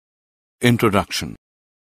Introduction.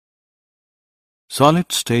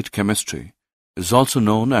 Solid-state chemistry is also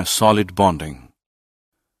known as solid bonding.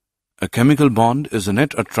 A chemical bond is a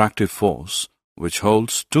net attractive force which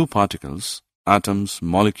holds two particles, atoms,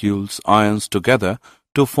 molecules, ions together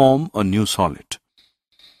to form a new solid.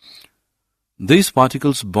 These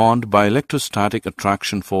particles bond by electrostatic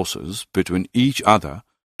attraction forces between each other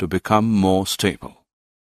to become more stable.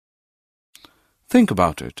 Think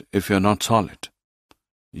about it. If you are not solid,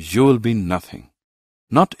 you will be nothing,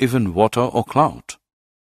 not even water or cloud.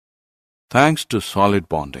 Thanks to solid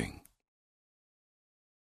bonding.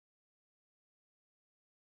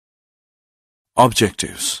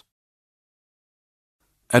 Objectives.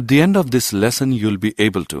 At the end of this lesson, you will be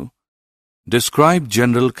able to describe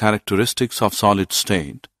general characteristics of solid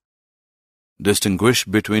state, distinguish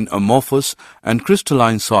between amorphous and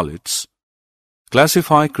crystalline solids,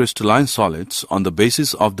 classify crystalline solids on the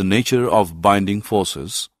basis of the nature of binding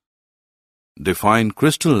forces, define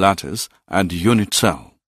crystal lattice and unit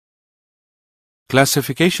cell.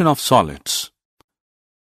 Classification of solids.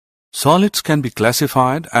 Solids can be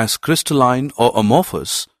classified as crystalline or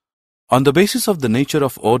amorphous on the basis of the nature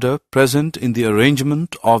of order present in the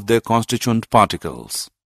arrangement of their constituent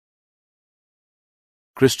particles.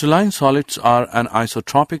 Crystalline solids are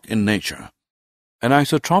anisotropic in nature.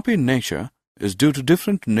 Anisotropy in nature is due to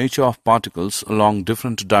different nature of particles along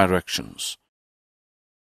different directions.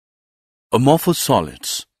 Amorphous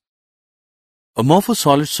solids. Amorphous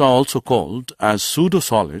solids are also called as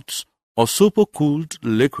pseudosolids or supercooled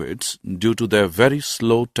liquids due to their very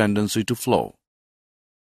slow tendency to flow.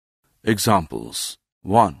 Examples.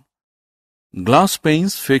 1. Glass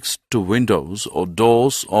panes fixed to windows or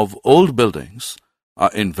doors of old buildings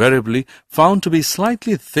are invariably found to be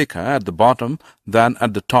slightly thicker at the bottom than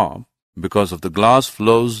at the top because of the glass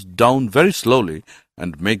flows down very slowly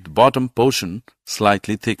and make the bottom portion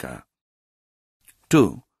slightly thicker.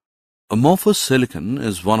 2. Amorphous silicon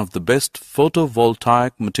is one of the best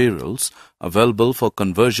photovoltaic materials available for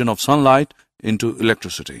conversion of sunlight into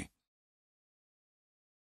electricity.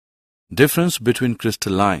 Difference between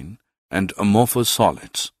crystalline and amorphous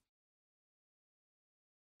solids.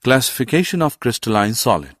 Classification of crystalline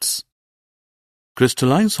solids.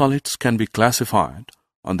 Crystalline solids can be classified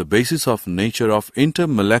on the basis of nature of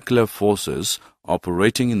intermolecular forces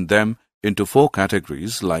operating in them into four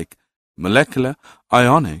categories like molecular,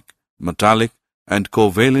 ionic, metallic, and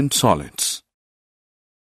covalent solids.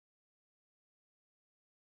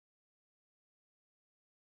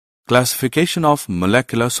 Classification of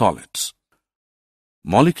molecular solids.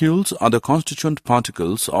 Molecules are the constituent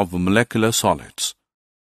particles of molecular solids.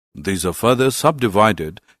 These are further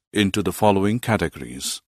subdivided into the following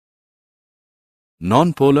categories.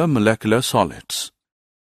 Nonpolar molecular solids.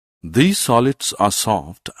 These solids are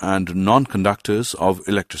soft and non-conductors of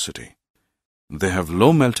electricity. They have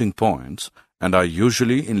low melting points and are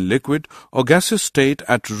usually in liquid or gaseous state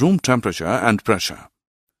at room temperature and pressure.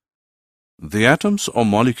 The atoms or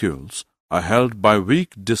molecules are held by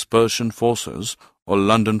weak dispersion forces or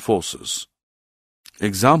London forces.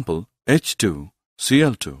 Example, H2,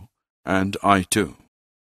 Cl2, and I2.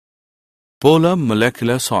 Polar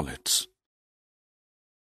molecular solids.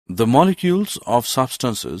 The molecules of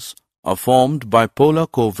substances are formed by polar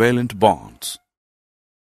covalent bonds.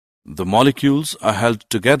 The molecules are held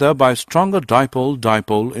together by stronger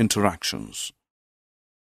dipole-dipole interactions.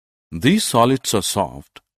 These solids are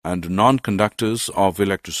soft and non-conductors of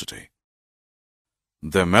electricity.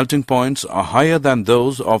 Their melting points are higher than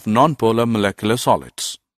those of nonpolar molecular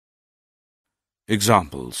solids.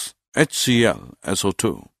 Examples, HCl,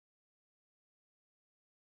 SO2.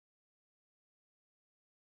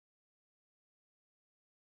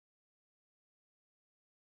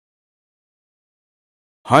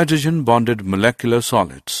 Hydrogen-bonded molecular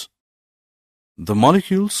solids. The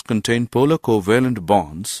molecules contain polar covalent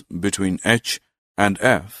bonds between H and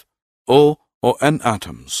F, O or N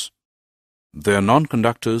atoms. They are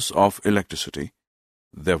non-conductors of electricity.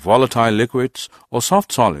 They are volatile liquids or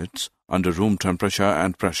soft solids under room temperature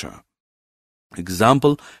and pressure.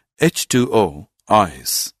 Example, H2O,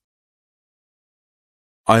 ice.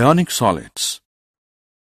 Ionic solids.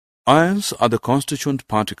 Ions are the constituent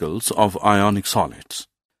particles of ionic solids.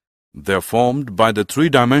 They are formed by the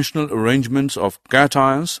three-dimensional arrangements of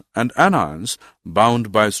cations and anions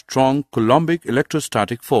bound by strong Coulombic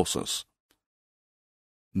electrostatic forces.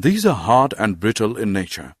 These are hard and brittle in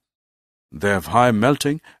nature. They have high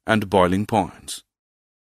melting and boiling points.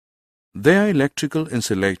 They are electrical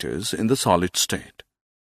insulators in the solid state.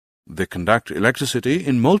 They conduct electricity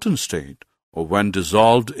in molten state or when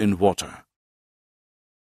dissolved in water.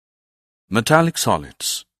 Metallic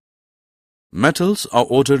solids. Metals are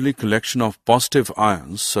orderly collection of positive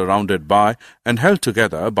ions surrounded by and held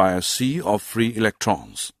together by a sea of free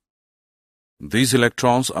electrons. These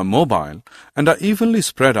electrons are mobile and are evenly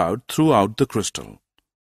spread out throughout the crystal.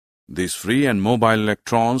 These free and mobile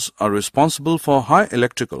electrons are responsible for high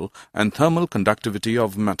electrical and thermal conductivity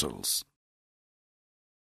of metals.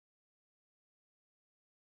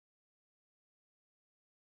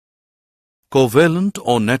 Covalent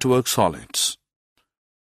or network solids.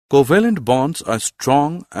 Covalent bonds are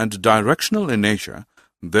strong and directional in nature,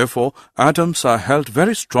 therefore atoms are held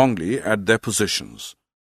very strongly at their positions.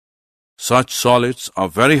 Such solids are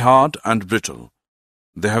very hard and brittle.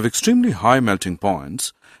 They have extremely high melting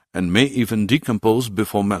points and may even decompose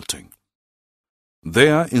before melting. They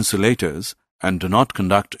are insulators and do not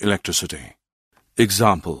conduct electricity.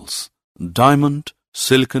 Examples: diamond,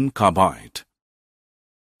 silicon carbide.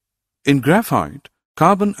 In graphite,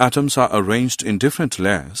 carbon atoms are arranged in different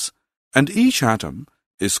layers, and each atom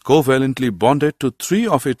is covalently bonded to 3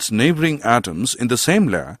 of its neighboring atoms in the same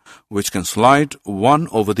layer, which can slide one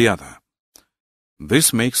over the other.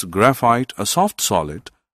 This makes graphite a soft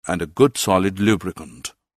solid and a good solid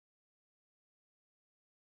lubricant.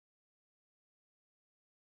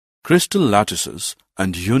 Crystal lattices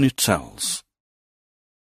and unit cells.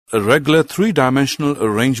 A regular 3-dimensional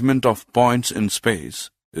arrangement of points in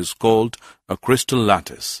space is called a crystal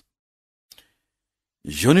lattice.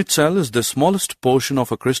 Unit cell is the smallest portion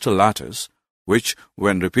of a crystal lattice, which,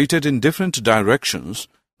 when repeated in different directions,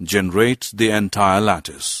 generates the entire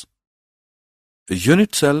lattice. A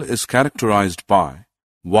unit cell is characterized by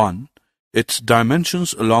 1. Its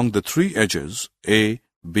dimensions along the 3 edges A,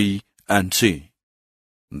 B, and C.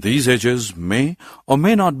 These edges may or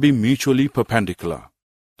may not be mutually perpendicular.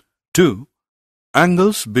 2.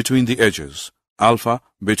 Angles between the edges, alpha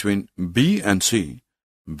between B and C,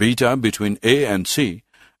 beta between A and C,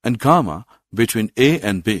 and gamma between A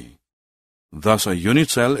and B. Thus, a unit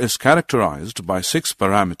cell is characterized by 6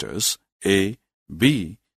 parameters A,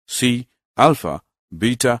 B, C, alpha,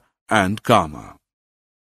 beta, and gamma.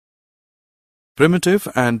 Primitive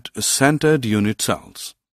and centered unit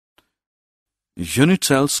cells. Unit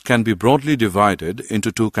cells can be broadly divided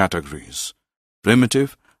into 2 categories: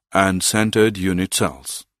 primitive and centered unit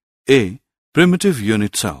cells. A. Primitive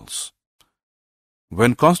unit cells.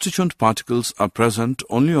 When constituent particles are present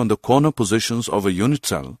only on the corner positions of a unit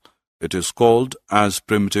cell, it is called as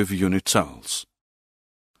primitive unit cells.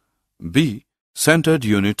 B. Centered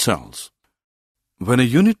unit cells. When a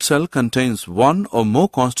unit cell contains 1 or more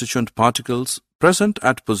constituent particles present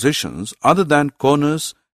at positions other than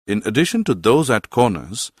corners in addition to those at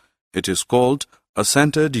corners, it is called a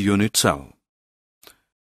centered unit cell.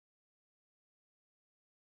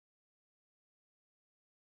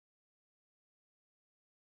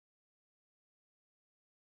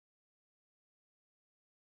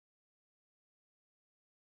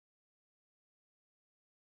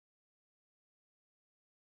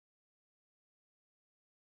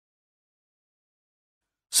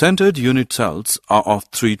 Centered unit cells are of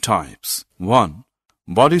 3 types. 1.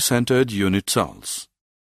 Body-centered unit cells.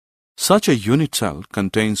 Such a unit cell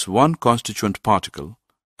contains 1 constituent particle,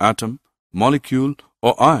 atom, molecule,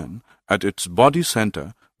 or ion at its body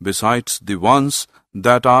center besides the ones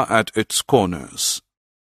that are at its corners.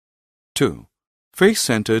 2.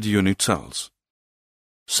 Face-centered unit cells.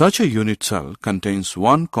 Such a unit cell contains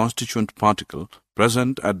 1 constituent particle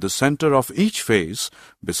present at the center of each face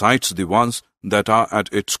besides the ones that are at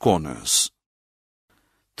its corners.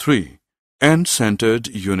 3. End-centered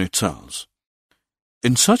unit cells.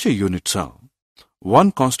 In such a unit cell,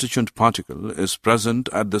 1 constituent particle is present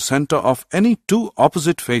at the center of any 2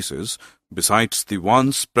 opposite faces besides the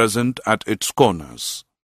ones present at its corners.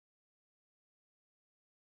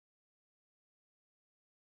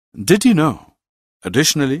 Did you know?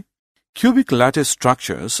 Additionally, cubic lattice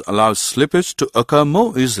structures allow slippage to occur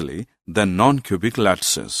more easily than non-cubic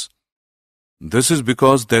lattices. This is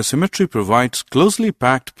because their symmetry provides closely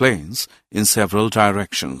packed planes in several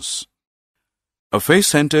directions. A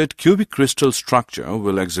face-centered cubic crystal structure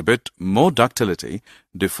will exhibit more ductility,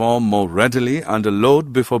 deform more readily under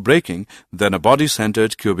load before breaking than a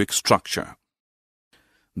body-centered cubic structure.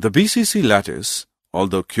 The BCC lattice,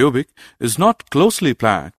 although cubic, is not closely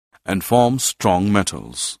packed and forms strong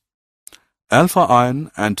metals. Alpha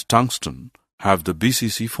iron and tungsten have the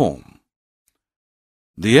BCC form.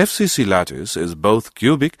 The FCC lattice is both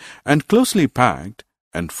cubic and closely packed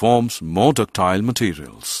and forms more ductile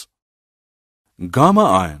materials. Gamma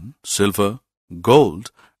iron, silver,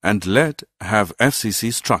 gold, and lead have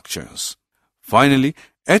FCC structures. Finally,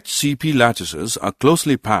 HCP lattices are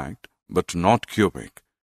closely packed but not cubic.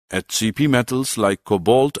 HCP metals like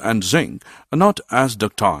cobalt and zinc are not as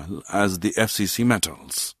ductile as the FCC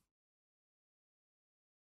metals.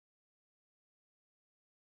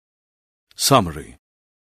 Summary.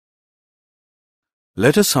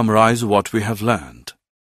 Let us summarize what we have learned.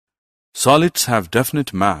 Solids have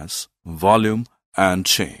definite mass, volume, and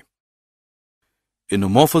shape. In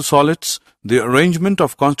amorphous solids, the arrangement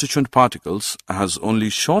of constituent particles has only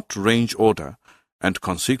short-range order, and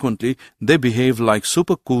consequently they behave like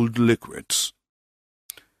supercooled liquids.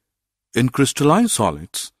 In crystalline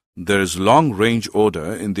solids, there is long-range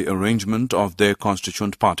order in the arrangement of their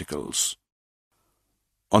constituent particles.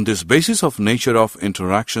 On this basis of nature of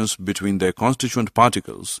interactions between their constituent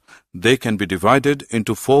particles, they can be divided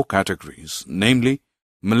into 4 categories, namely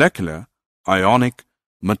molecular, ionic,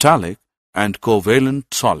 metallic, and covalent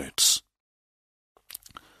solids.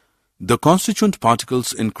 The constituent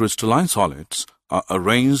particles in crystalline solids are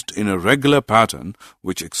arranged in a regular pattern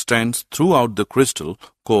which extends throughout the crystal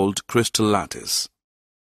called crystal lattice.